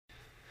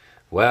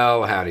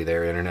Well, howdy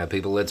there, Internet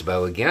people. It's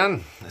Bo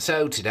again.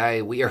 So,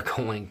 today we are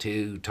going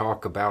to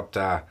talk about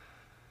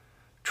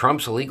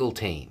Trump's legal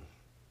team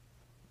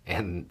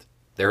and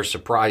their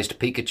surprised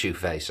Pikachu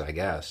face, I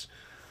guess.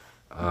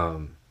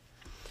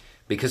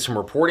 Because some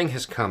reporting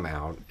has come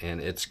out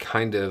and it's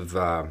kind of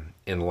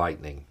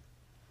enlightening.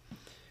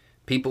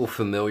 People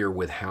familiar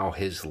with how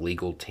his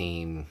legal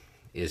team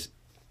is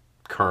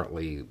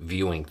currently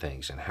viewing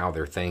things and how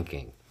they're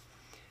thinking.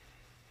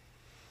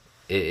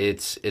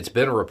 It's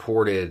been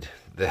reported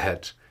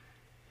that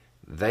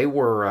they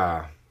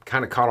were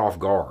kind of caught off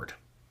guard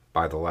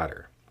by the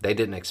letter. They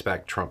didn't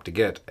expect Trump to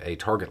get a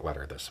target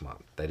letter this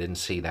month. They didn't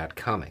see that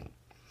coming.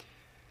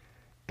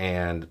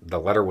 And the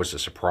letter was a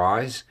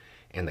surprise,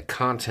 and the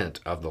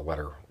content of the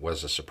letter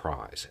was a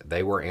surprise.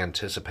 They were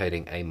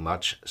anticipating a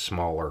much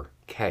smaller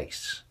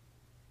case.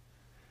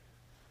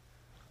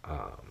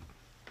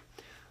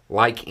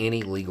 Like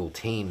any legal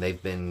team,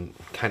 they've been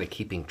kind of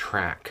keeping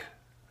track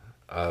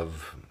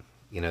of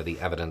the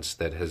evidence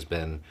that has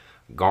been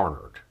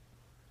garnered.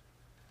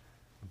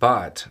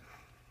 But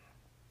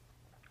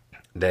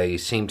they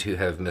seem to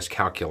have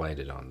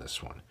miscalculated on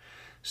this one.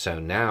 So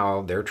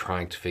now they're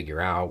trying to figure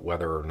out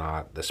whether or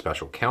not the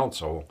special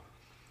counsel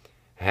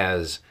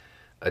has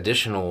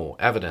additional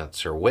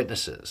evidence or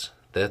witnesses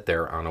that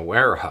they're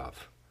unaware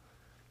of.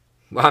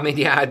 Well, I mean,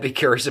 yeah, I'd be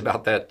curious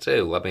about that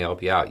too. Let me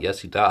help you out.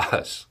 Yes, he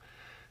does.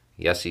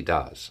 Yes, he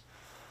does.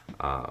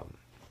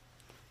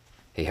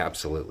 He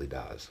absolutely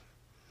does.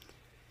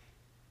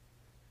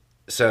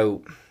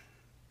 So,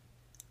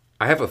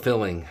 I have a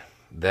feeling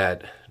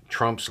that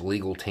Trump's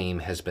legal team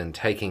has been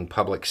taking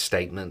public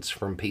statements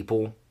from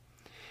people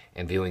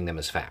and viewing them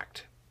as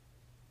fact.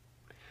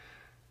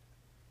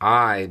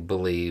 I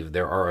believe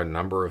there are a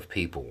number of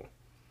people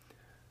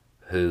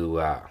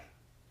who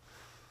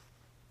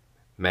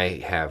may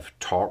have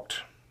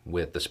talked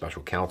with the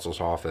special counsel's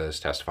office,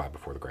 testified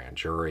before the grand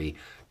jury,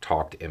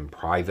 talked in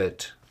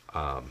private,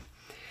 and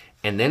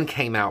then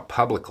came out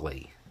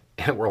publicly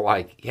and were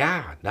like,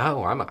 "Yeah,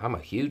 no, I'm a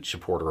huge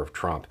supporter of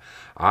Trump.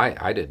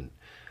 I didn't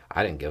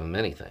give him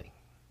anything."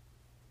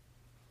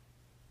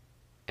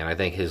 And I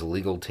think his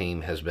legal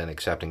team has been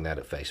accepting that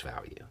at face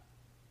value.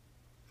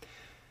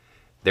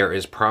 There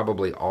is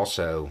probably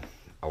also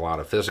a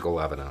lot of physical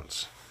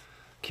evidence,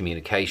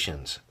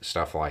 communications,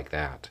 stuff like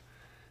that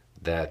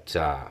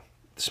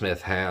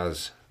Smith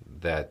has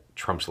that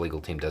Trump's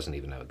legal team doesn't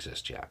even know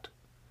exists yet.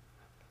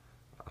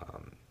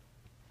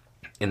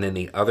 And then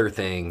the other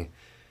thing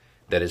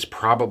that is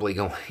probably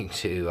going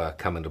to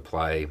come into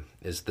play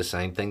is the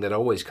same thing that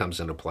always comes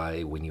into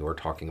play when you are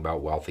talking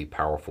about wealthy,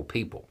 powerful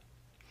people.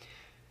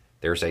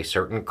 There's a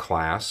certain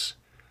class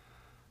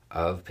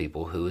of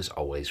people who is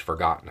always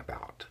forgotten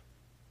about.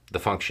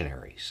 The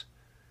functionaries,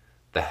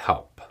 the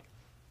help.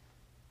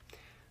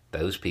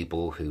 Those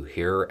people who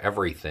hear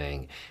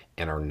everything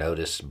and are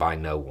noticed by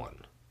no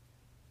one.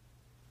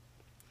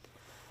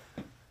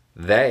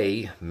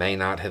 They may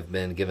not have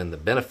been given the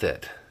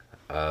benefit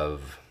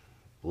of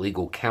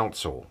legal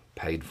counsel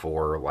paid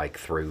for like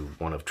through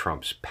one of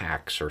Trump's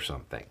PACs or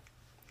something.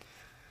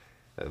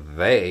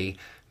 They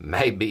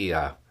may be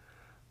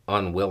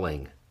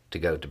unwilling to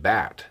go to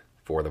bat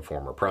for the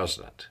former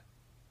president.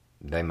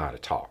 They might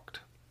have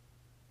talked.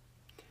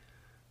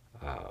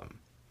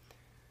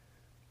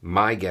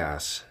 My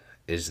guess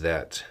is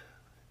that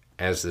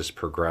as this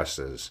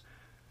progresses,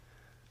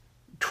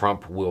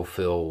 Trump will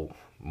feel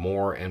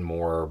more and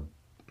more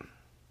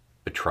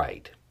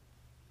betrayed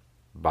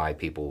by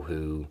people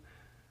who,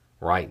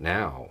 right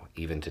now,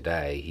 even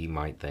today, he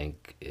might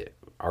think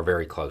are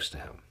very close to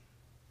him.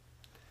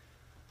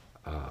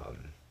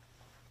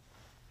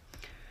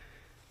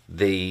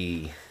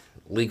 The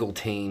legal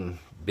team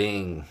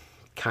being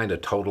kind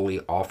of totally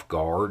off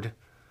guard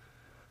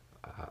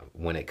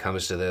when it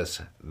comes to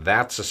this,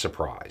 that's a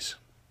surprise.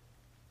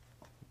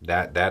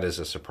 That is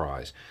a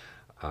surprise.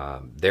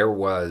 There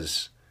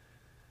was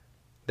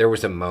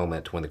a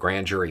moment when the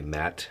grand jury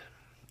met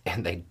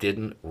and they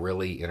didn't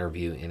really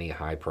interview any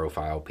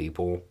high-profile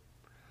people.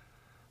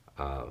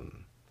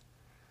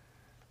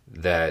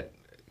 That,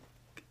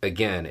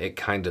 again, it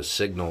kind of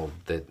signaled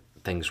that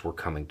things were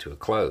coming to a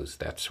close.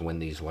 That's when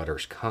these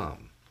letters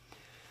come.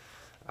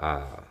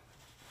 And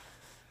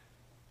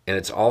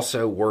it's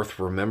also worth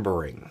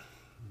remembering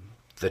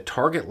the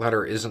target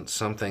letter isn't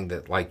something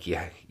that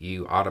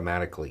you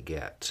automatically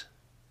get.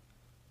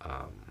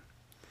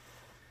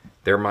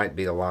 There might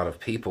be a lot of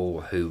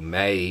people who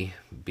may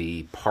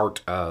be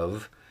part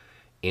of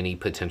any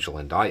potential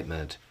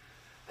indictment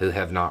who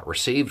have not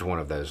received one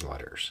of those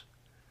letters.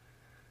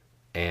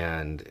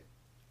 And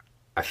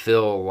I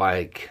feel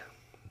like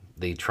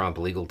the Trump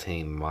legal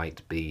team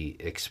might be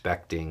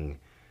expecting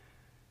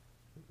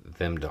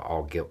them to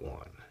all get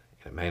one.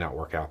 It may not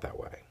work out that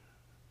way.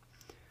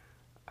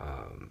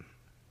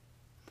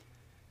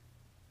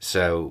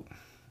 So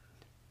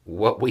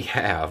what we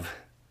have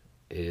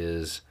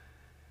is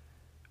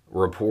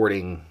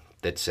reporting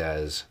that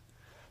says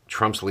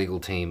Trump's legal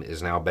team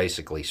is now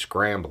basically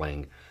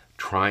scrambling,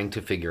 trying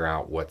to figure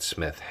out what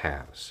Smith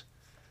has,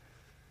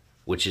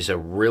 which is a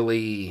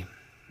really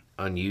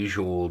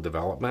unusual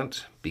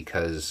development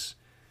because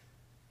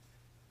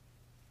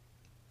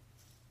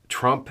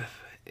Trump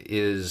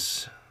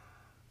is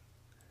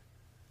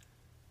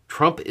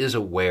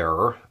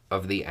aware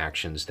of the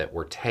actions that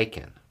were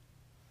taken.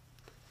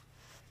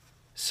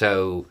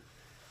 So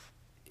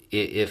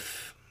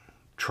if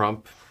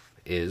Trump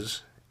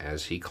is,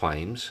 as he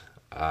claims,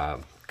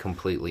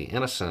 completely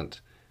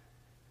innocent,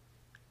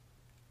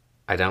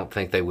 I don't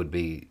think they would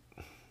be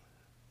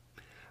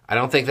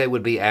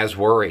as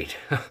worried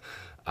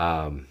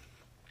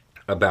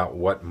about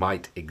what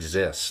might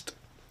exist.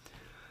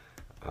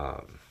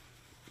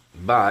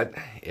 But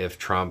if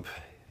Trump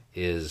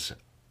is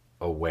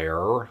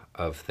aware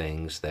of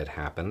things that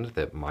happened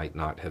that might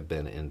not have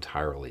been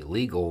entirely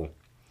legal,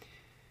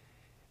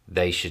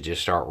 they should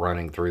just start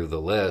running through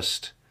the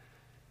list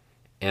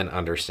and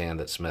understand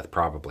that Smith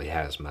probably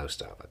has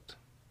most of it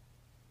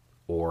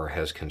or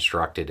has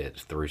constructed it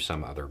through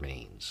some other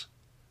means.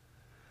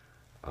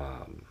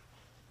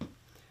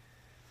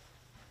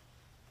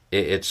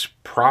 It's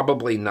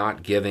probably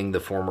not giving the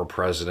former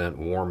president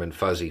warm and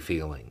fuzzy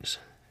feelings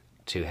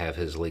to have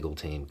his legal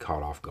team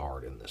caught off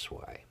guard in this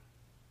way.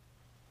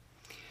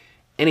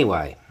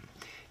 Anyway,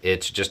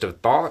 it's just a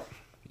thought.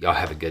 Y'all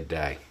have a good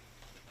day.